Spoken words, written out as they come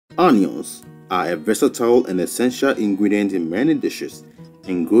Onions are a versatile and essential ingredient in many dishes,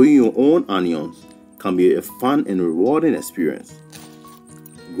 and growing your own onions can be a fun and rewarding experience.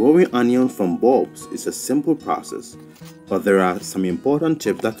 Growing onions from bulbs is a simple process, but there are some important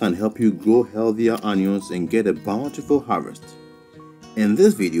tips that can help you grow healthier onions and get a bountiful harvest. In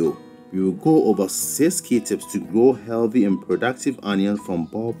this video, we will go over 6 key tips to grow healthy and productive onions from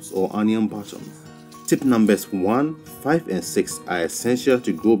bulbs or onion bottoms. Tip numbers 1, 5 and 6 are essential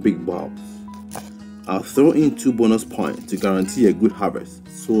to grow big bulbs. I'll throw in 2 bonus points to guarantee a good harvest,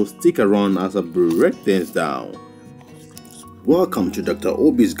 so stick around as I break things down. Welcome to Dr.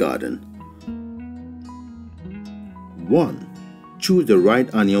 Obi's Garden. 1. Choose the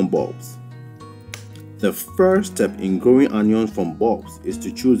right onion bulbs. The first step in growing onions from bulbs is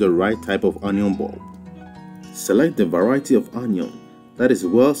to choose the right type of onion bulb. Select the variety of onion that is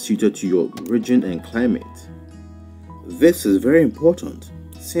well suited to your region and climate. This is very important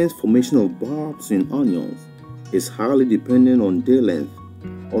since formation of bulbs in onions is highly dependent on day length,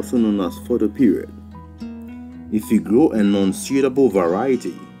 also known as photo period. If you grow a non-suitable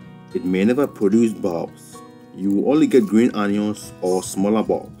variety, it may never produce bulbs. You will only get green onions or smaller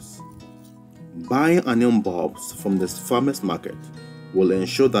bulbs. Buying onion bulbs from the farmer's market will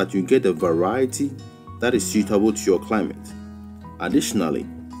ensure that you get a variety that is suitable to your climate. Additionally,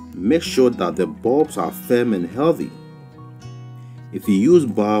 make sure that the bulbs are firm and healthy. If you use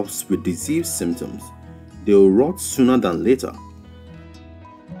bulbs with disease symptoms, they will rot sooner than later.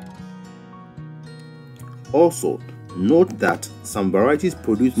 Also, note that some varieties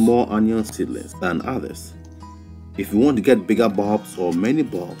produce more onion seedlings than others. If you want to get bigger bulbs or many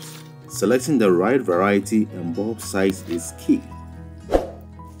bulbs, selecting the right variety and bulb size is key.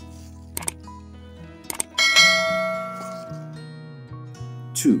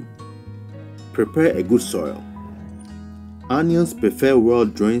 Two, prepare a good soil. Onions prefer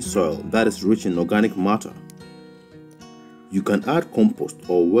well-drained soil that is rich in organic matter. You can add compost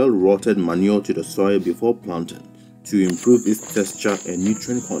or well-rotted manure to the soil before planting to improve its texture and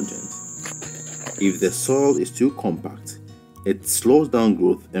nutrient content. If the soil is too compact, it slows down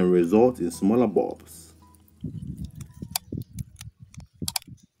growth and results in smaller bulbs.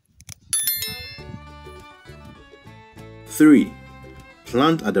 3.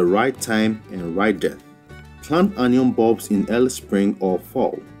 Plant at the right time and right depth. Plant onion bulbs in early spring or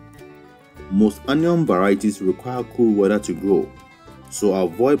fall. Most onion varieties require cool weather to grow, so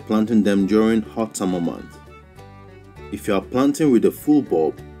avoid planting them during hot summer months. If you are planting with a full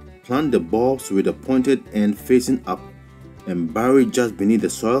bulb, plant the bulbs with a pointed end facing up and bury just beneath the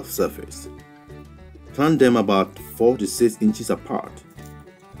soil surface. Plant them about 4 to 6 inches apart.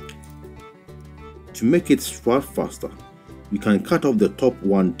 To make it sprout faster, you can cut off the top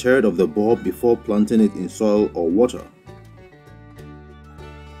 1/3 of the bulb before planting it in soil or water.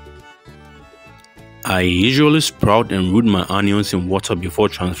 I usually sprout and root my onions in water before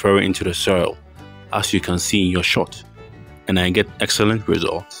transferring into the soil, as you can see in your shot, and I get excellent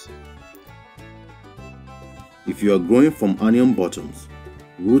results. If you are growing from onion bottoms,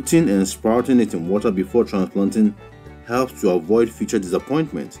 rooting and sprouting it in water before transplanting helps to avoid future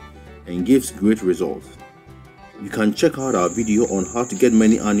disappointment and gives great results. You can check out our video on how to get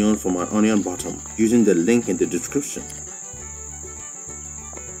many onions from an onion bottom using the link in the description.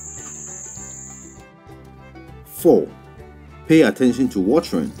 4. Pay attention to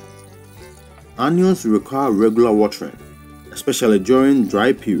watering. Onions require regular watering, especially during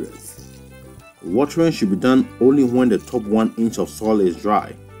dry periods. Watering should be done only when the top 1 inch of soil is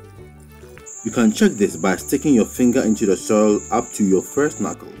dry. You can check this by sticking your finger into the soil up to your first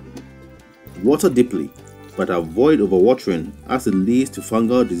knuckle. Water deeply, but avoid overwatering as it leads to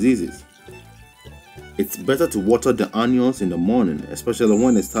fungal diseases. It's better to water the onions in the morning, especially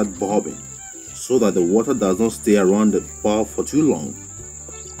when they start bulbing, so that the water does not stay around the bulb for too long.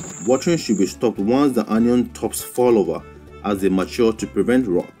 Watering should be stopped once the onion tops fall over as they mature to prevent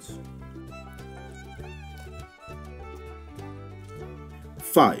rot.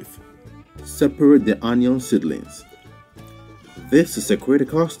 5. Separate the onion seedlings. This is a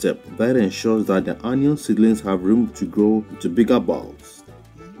critical step that ensures that the onion seedlings have room to grow to bigger bulbs.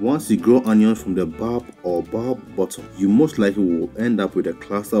 Once you grow onions from the bulb or bulb bottom, you most likely will end up with a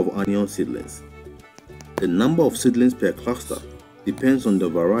cluster of onion seedlings. The number of seedlings per cluster depends on the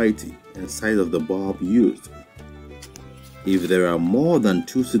variety and size of the bulb used. If there are more than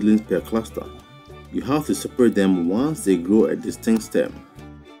 2 seedlings per cluster, you have to separate them once they grow a distinct stem.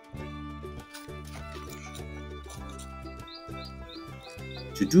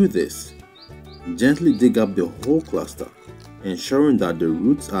 To do this, gently dig up the whole cluster, ensuring that the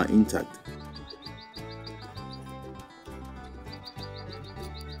roots are intact.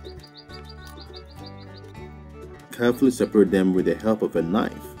 carefully separate them with the help of a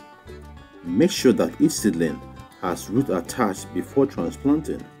knife. Make sure that each seedling has root attached before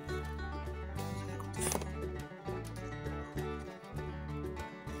transplanting.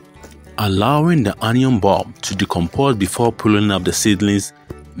 Allowing the onion bulb to decompose before pulling up the seedlings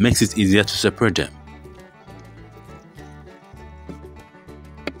makes it easier to separate them.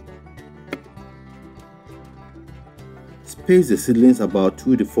 Space the seedlings about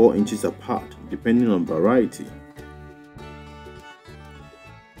 2 to 4 inches apart, depending on variety.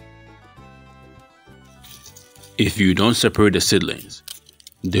 If you don't separate the seedlings,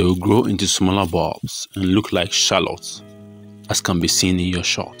 they will grow into smaller bulbs and look like shallots, as can be seen in your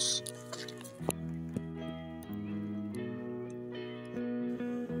shots.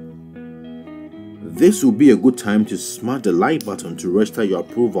 This will be a good time to smash the like button to register your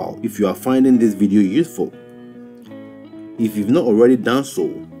approval if you are finding this video useful. If you've not already done so,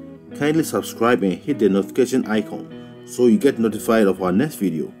 kindly subscribe and hit the notification icon so you get notified of our next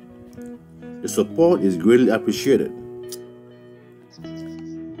video. The support is greatly appreciated.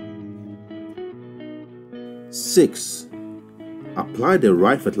 6. Apply the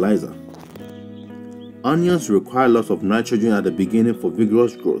right fertilizer. Onions require lots of nitrogen at the beginning for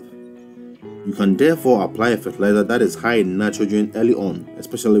vigorous growth. You can therefore apply a fertilizer that is high in nitrogen early on,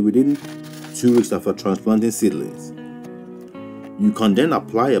 especially within 2 weeks after transplanting seedlings. You can then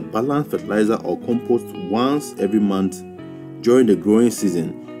apply a balanced fertilizer or compost once every month during the growing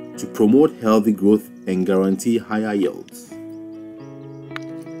season to promote healthy growth and guarantee higher yields.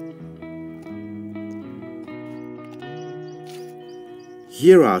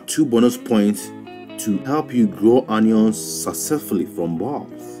 Here are 2 bonus points to help you grow onions successfully from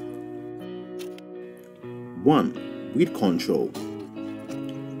bulbs. 1. Weed control.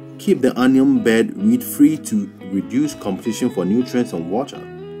 Keep the onion bed weed free to reduce competition for nutrients and water.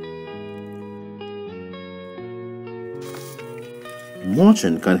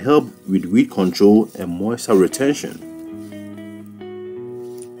 Mulching can help with weed control and moisture retention.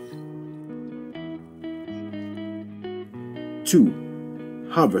 2.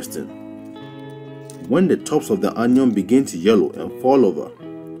 Harvesting. When the tops of the onion begin to yellow and fall over,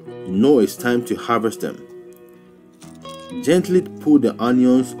 you know it's time to harvest them. Gently pull the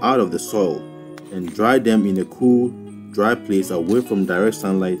onions out of the soil and dry them in a cool, dry place away from direct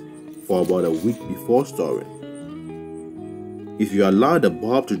sunlight for about a week before storing. If you allow the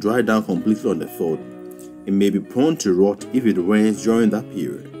bulb to dry down completely on the field, it may be prone to rot if it rains during that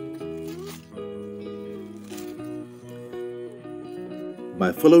period.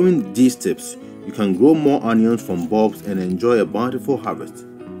 By following these tips, you can grow more onions from bulbs and enjoy a bountiful harvest.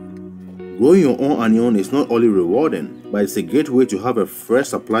 Growing your own onion is not only rewarding, but it's a great way to have a fresh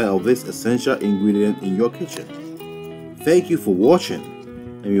supply of this essential ingredient in your kitchen. Thank you for watching,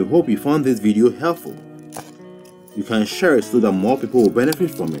 and we hope you found this video helpful. You can share it so that more people will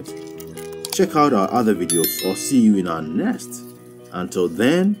benefit from it. Check out our other videos or see you in our next. Until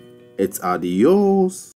then, it's adios.